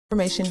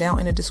information down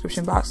in the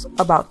description box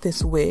about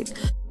this wig.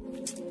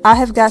 I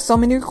have got so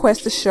many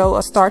requests to show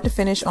a start to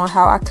finish on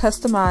how I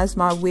customize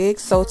my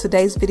wigs, so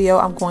today's video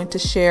I'm going to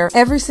share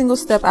every single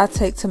step I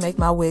take to make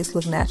my wigs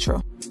look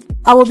natural.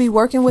 I will be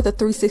working with a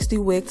 360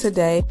 wig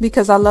today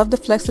because I love the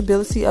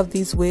flexibility of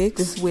these wigs.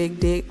 This wig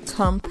did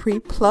come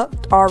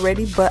pre-plucked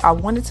already, but I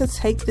wanted to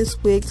take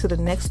this wig to the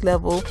next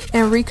level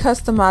and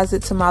re-customize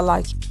it to my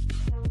liking.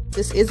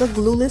 This is a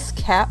glueless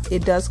cap.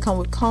 It does come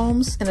with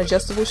combs and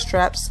adjustable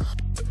straps.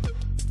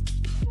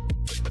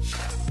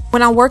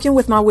 When I'm working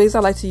with my wigs,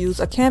 I like to use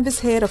a canvas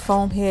head, a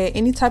foam head,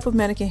 any type of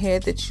mannequin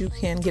head that you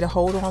can get a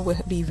hold on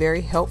would be very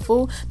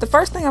helpful. The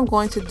first thing I'm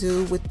going to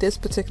do with this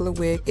particular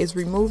wig is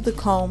remove the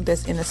comb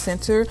that's in the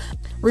center.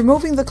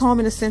 Removing the comb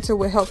in the center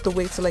will help the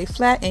wig to lay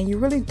flat, and you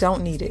really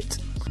don't need it.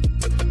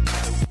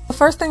 The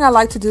first thing I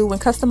like to do when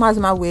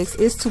customizing my wigs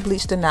is to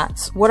bleach the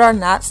knots. What are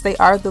knots? They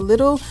are the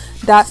little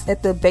dots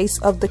at the base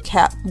of the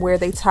cap where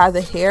they tie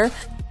the hair.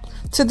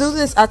 To do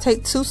this, I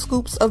take 2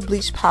 scoops of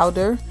bleach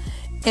powder.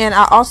 And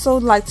I also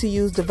like to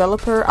use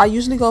developer. I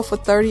usually go for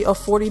 30 or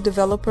 40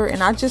 developer,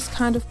 and I just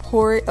kind of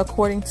pour it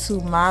according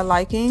to my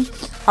liking.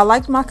 I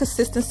like my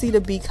consistency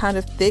to be kind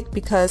of thick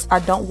because I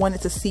don't want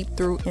it to seep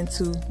through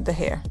into the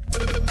hair.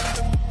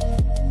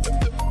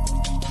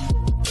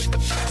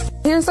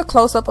 Here's a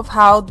close-up of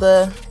how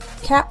the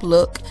cap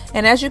look,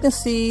 and as you can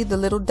see, the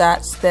little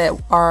dots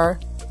that are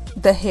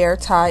the hair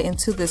tie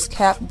into this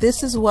cap,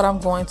 this is what I'm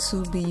going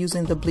to be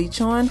using the bleach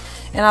on.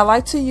 And I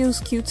like to use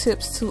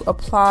Q-tips to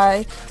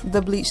apply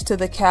the bleach to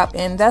the cap,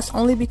 and that's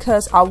only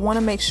because I want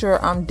to make sure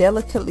I'm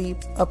delicately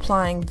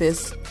applying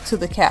this to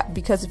the cap,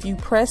 because if you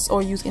press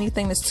or use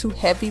anything that's too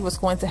heavy, what's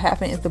going to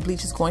happen is the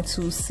bleach is going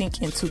to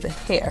sink into the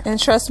hair, and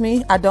trust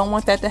me, I don't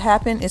want that to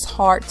happen. It's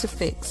hard to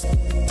fix.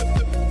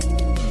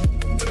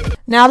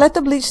 Now let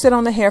the bleach sit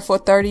on the hair for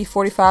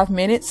 30-45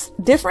 minutes.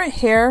 Different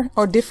hair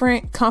or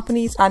different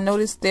companies, I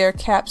noticed their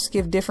caps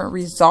give different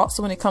results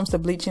when it comes to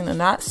bleaching the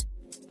knots.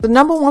 The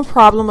number one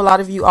problem a lot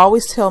of you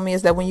always tell me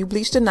is that when you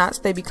bleach the knots,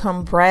 they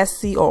become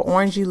brassy or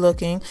orangey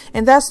looking,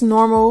 and that's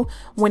normal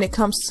when it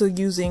comes to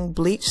using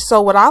bleach.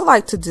 So what I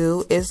like to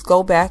do is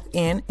go back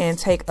in and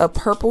take a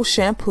purple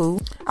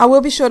shampoo. I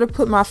will be sure to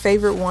put my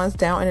favorite ones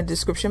down in the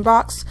description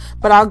box,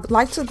 but I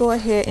like to go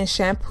ahead and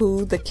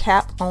shampoo the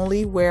cap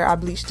only where I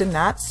bleached the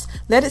knots.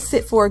 Let it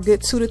sit for a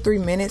good 2 to 3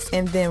 minutes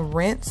and then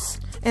rinse.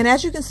 And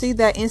as you can see,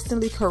 that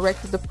instantly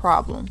corrected the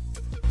problem.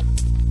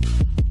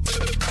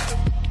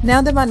 Now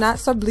that my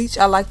knots are bleached,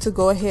 I like to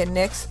go ahead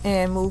next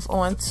and move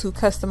on to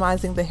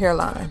customizing the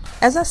hairline.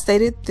 As I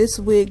stated, this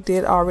wig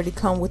did already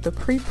come with a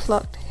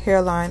pre-plucked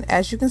hairline,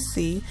 as you can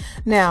see.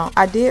 Now,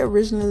 I did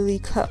originally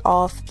cut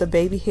off the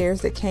baby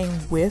hairs that came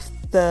with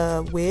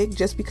the wig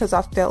just because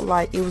I felt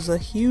like it was a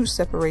huge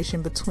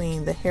separation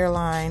between the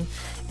hairline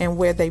and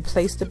where they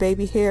placed the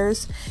baby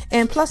hairs.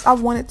 And plus, I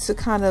wanted to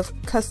kind of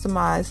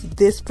customize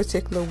this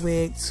particular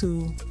wig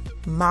to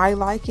my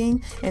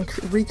liking and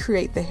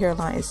recreate the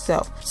hairline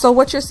itself. So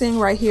what you're seeing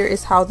right here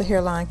is how the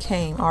hairline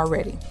came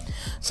already.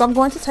 So I'm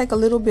going to take a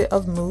little bit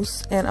of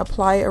mousse and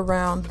apply it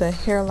around the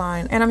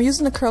hairline, and I'm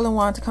using the curling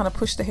wand to kind of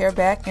push the hair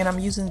back, and I'm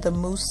using the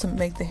mousse to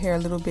make the hair a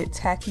little bit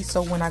tacky,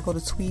 so when I go to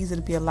tweeze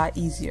it'll be a lot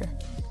easier.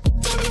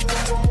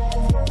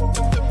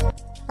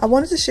 I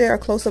wanted to share a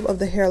close-up of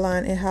the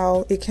hairline and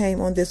how it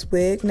came on this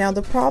wig. Now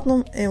the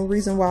problem and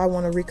reason why I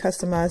want to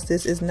recustomize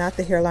this is not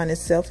the hairline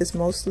itself, it's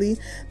mostly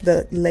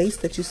the lace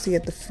that you see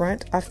at the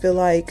front. I feel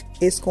like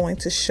it's going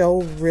to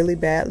show really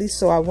badly,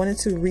 so I wanted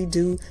to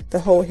redo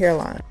the whole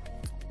hairline.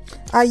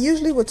 I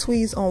usually would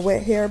tweeze on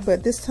wet hair,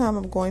 but this time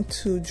I'm going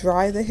to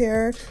dry the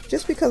hair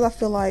just because I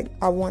feel like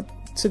I want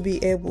to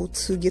be able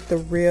to get the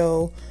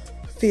real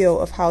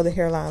feel of how the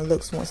hairline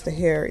looks once the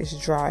hair is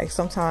dry.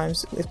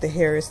 Sometimes if the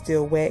hair is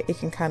still wet, it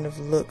can kind of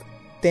look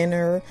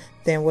thinner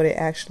than what it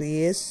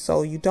actually is,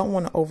 so you don't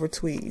want to over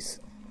tweeze.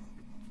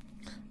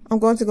 I'm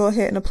going to go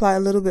ahead and apply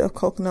a little bit of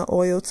coconut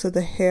oil to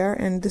the hair,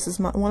 and this is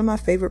one of my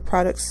favorite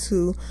products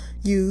to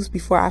use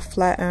before I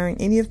flat iron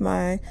any of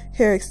my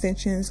hair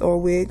extensions or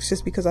wigs,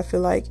 just because I feel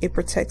like it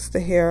protects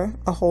the hair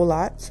a whole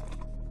lot.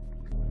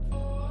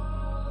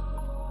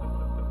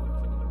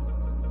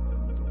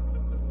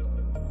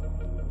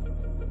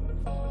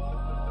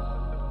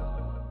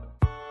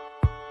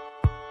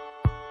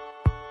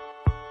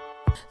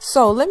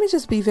 So let me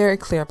just be very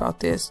clear about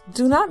this.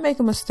 Do not make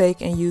a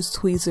mistake and use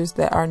tweezers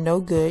that are no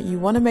good. You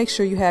want to make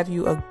sure you have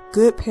a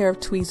good pair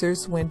of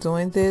tweezers when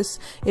doing this.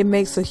 It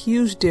makes a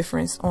huge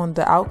difference on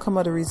the outcome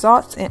of the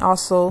results and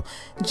also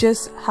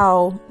just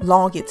how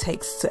long it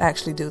takes to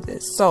actually do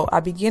this. So I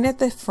begin at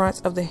the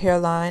front of the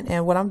hairline,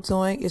 and what I'm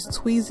doing is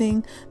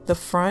tweezing the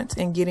front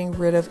and getting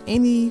rid of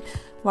any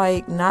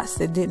knots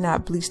that did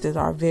not bleach that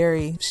are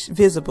very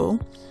visible.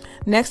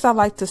 Next, I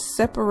like to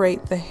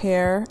separate the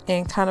hair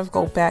and kind of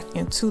go back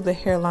into the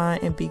hairline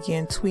and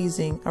begin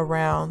tweezing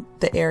around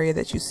the area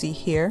that you see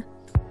here.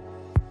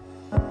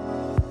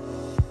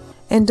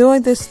 And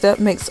doing this step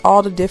makes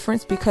all the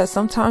difference, because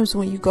sometimes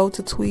when you go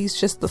to tweeze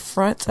just the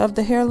front of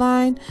the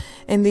hairline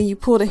and then you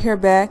pull the hair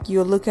back,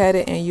 you'll look at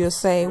it and you'll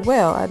say,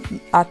 well,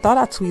 I thought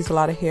I tweezed a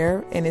lot of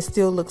hair and it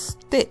still looks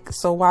thick.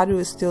 So why do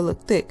it still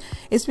look thick?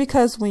 It's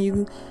because when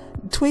you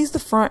tweeze the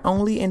front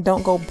only and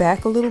don't go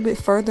back a little bit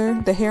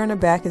further, the hair in the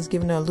back is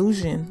giving the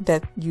illusion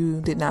that you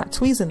did not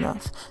tweeze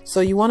enough.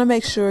 So you want to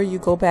make sure you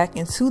go back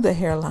into the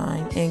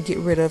hairline and get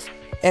rid of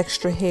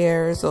extra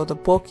hairs or the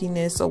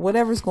bulkiness or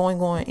whatever's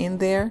going on in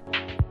there.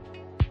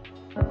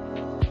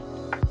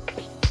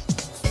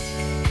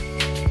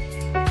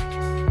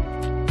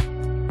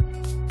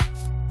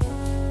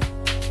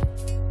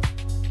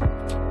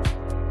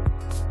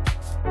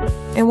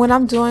 And when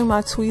I'm doing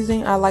my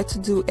tweezing, I like to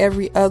do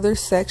every other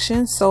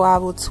section. So I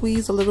will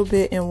tweeze a little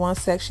bit in one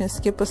section,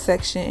 skip a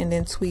section, and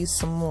then tweeze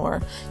some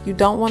more. You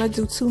don't want to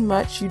do too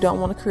much. You don't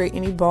want to create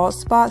any bald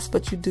spots,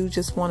 but you do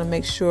just want to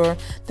make sure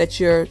that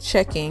you're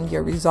checking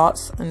your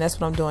results. And that's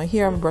what I'm doing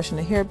here. I'm brushing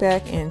the hair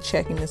back and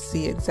checking to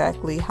see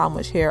exactly how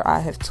much hair I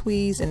have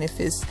tweezed and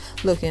if it's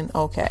looking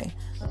okay.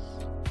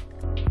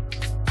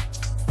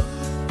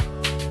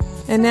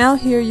 And now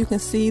here you can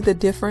see the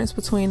difference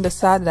between the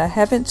side that I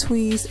haven't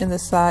tweezed and the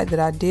side that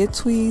I did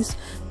tweeze,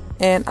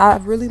 and I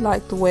really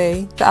like the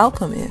way the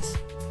outcome is.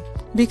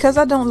 Because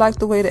I don't like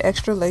the way the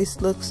extra lace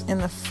looks in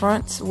the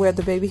front where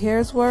the baby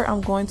hairs were,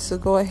 I'm going to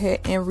go ahead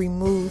and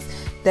remove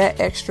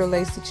that extra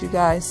lace that you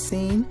guys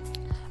seen.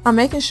 I'm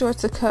making sure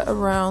to cut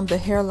around the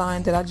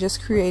hairline that I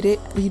just created.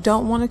 You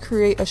don't want to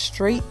create a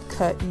straight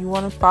cut, you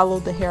want to follow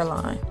the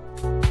hairline.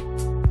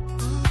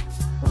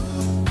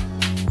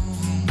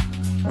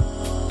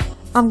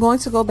 I'm going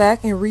to go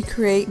back and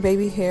recreate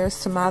baby hairs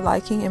to my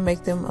liking and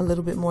make them a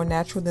little bit more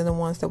natural than the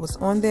ones that was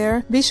on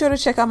there. Be sure to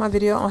check out my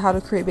video on how to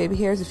create baby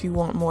hairs if you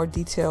want more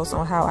details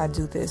on how I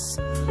do this.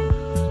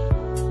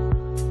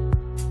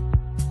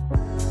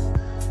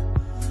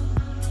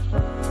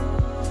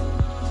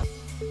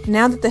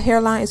 Now that the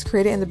hairline is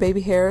created and the baby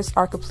hairs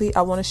are complete,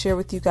 I want to share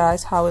with you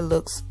guys how it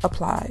looks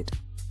applied.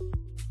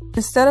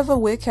 Instead of a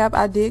wig cap,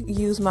 I did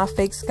use my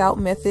fake scalp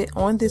method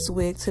on this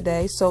wig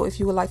today. So if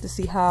you would like to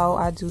see how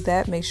I do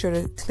that, make sure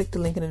to click the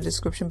link in the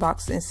description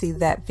box and see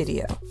that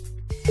video.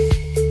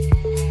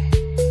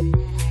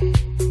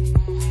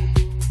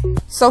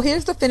 So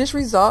here's the finished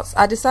results.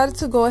 I decided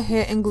to go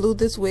ahead and glue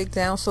this wig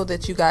down so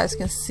that you guys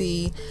can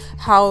see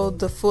how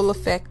the full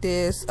effect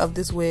is of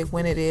this wig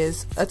when it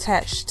is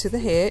attached to the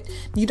head.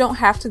 You don't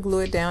have to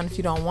glue it down if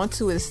you don't want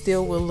to. It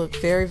still will look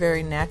very,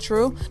 very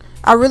natural.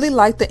 I really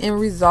like the end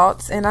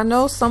results, and I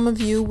know some of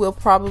you will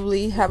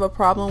probably have a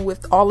problem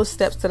with all the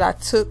steps that I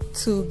took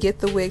to get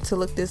the wig to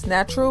look this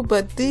natural,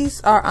 but these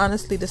are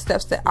honestly the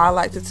steps that I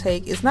like to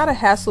take. It's not a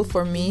hassle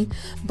for me,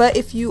 but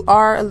if you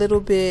are a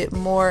little bit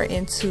more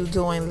into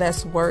doing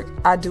less work,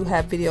 I do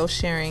have videos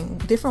sharing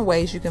different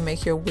ways you can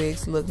make your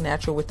wigs look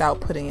natural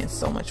without putting in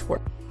so much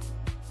work.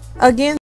 Again,